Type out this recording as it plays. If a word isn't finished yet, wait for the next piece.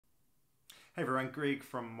Hey everyone, Greg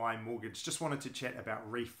from My Mortgage. Just wanted to chat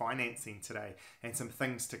about refinancing today and some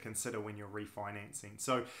things to consider when you're refinancing.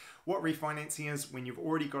 So what refinancing is, when you've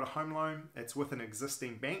already got a home loan, it's with an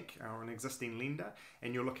existing bank or an existing lender,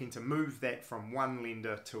 and you're looking to move that from one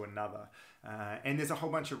lender to another. And there's a whole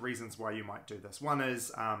bunch of reasons why you might do this. One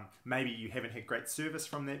is maybe you haven't had great service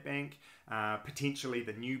from that bank. Potentially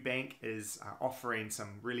the new bank is offering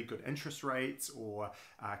some really good interest rates or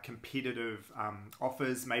competitive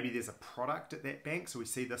offers. Maybe there's a product at that bank. So we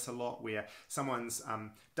see this a lot where someone's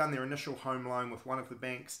done their initial home loan with one of the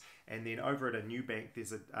banks, and then over at a new bank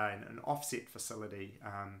there's an offset facility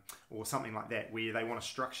or something like that where they want to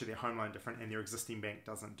structure their home loan different and their existing bank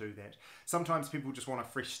doesn't do that. Sometimes people just want a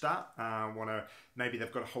fresh start, maybe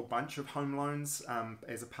they've got a whole bunch of home loans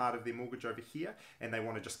as a part of their mortgage over here, and they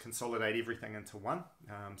want to just consolidate everything into one.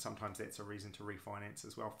 Sometimes that's a reason to refinance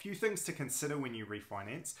as well. A few things to consider when you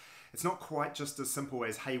refinance. It's not quite just as simple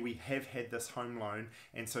as, hey, we have had this home loan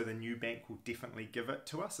and so the new bank will definitely give it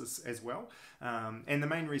to us as well. And the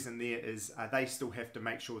main reason there is they still have to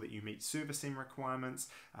make sure that you meet servicing requirements.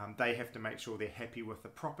 They have to make sure they're happy with the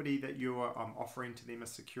property that you're offering to them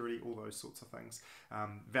as security, all those sorts of things.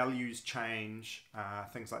 Values change,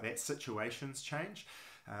 things like that, situations change.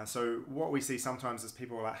 So what we see sometimes is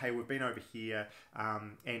people are like, hey, we've been over here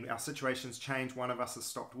and our situations change. One of us has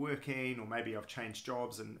stopped working, or maybe I've changed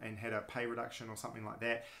jobs and had a pay reduction or something like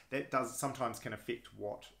that. That does sometimes can affect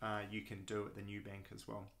what you can do at the new bank as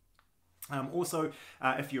well. Also,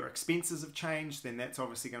 if your expenses have changed, then that's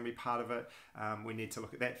obviously going to be part of it. We need to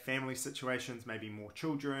look at that. Family situations, maybe more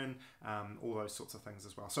children, all those sorts of things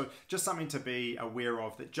as well. So just something to be aware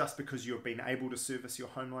of, that just because you've been able to service your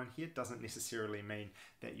home loan here doesn't necessarily mean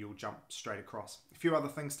that you'll jump straight across. A few other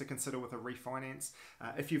things to consider with a refinance.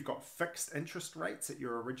 If you've got fixed interest rates at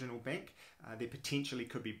your original bank, there potentially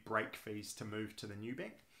could be break fees to move to the new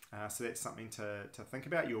bank. So that's something to think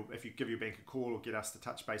about. If you give your bank a call or get us to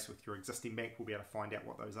touch base with your existing bank, we'll be able to find out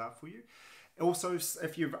what those are for you. Also,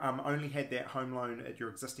 if you've only had that home loan at your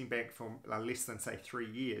existing bank for less than, say,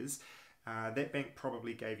 3 years, that bank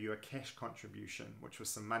probably gave you a cash contribution, which was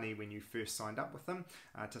some money when you first signed up with them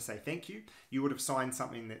to say thank you. You would have signed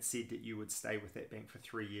something that said that you would stay with that bank for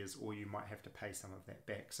 3 years, or you might have to pay some of that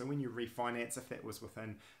back. So when you refinance, if that was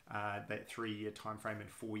within that 3-year time frame and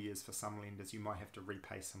 4 years for some lenders, you might have to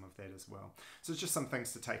repay some of that as well. So it's just some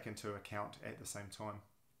things to take into account at the same time.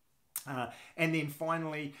 And then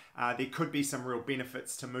finally, there could be some real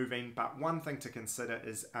benefits to moving, but one thing to consider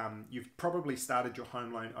is you've probably started your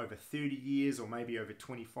home loan over 30 years or maybe over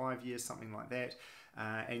 25 years, something like that.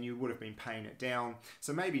 And you would have been paying it down.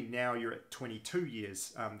 So maybe now you're at 22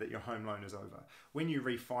 years that your home loan is over. When you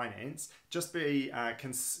refinance, just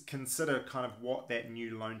consider kind of what that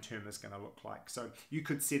new loan term is going to look like. So you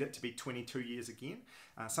could set it to be 22 years again.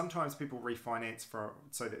 Sometimes people refinance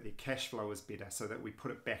so that their cash flow is better, so that we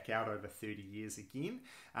put it back out over 30 years again.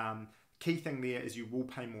 Key thing there is you will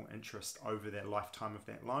pay more interest over the lifetime of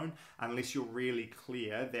that loan, unless you're really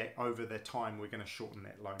clear that over the time we're going to shorten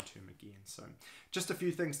that loan term again. So just a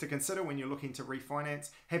few things to consider when you're looking to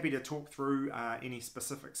refinance. Happy to talk through any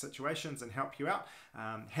specific situations and help you out.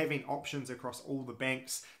 Having options across all the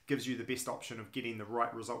banks gives you the best option of getting the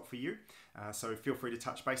right result for you. So feel free to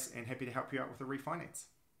touch base, and happy to help you out with a refinance.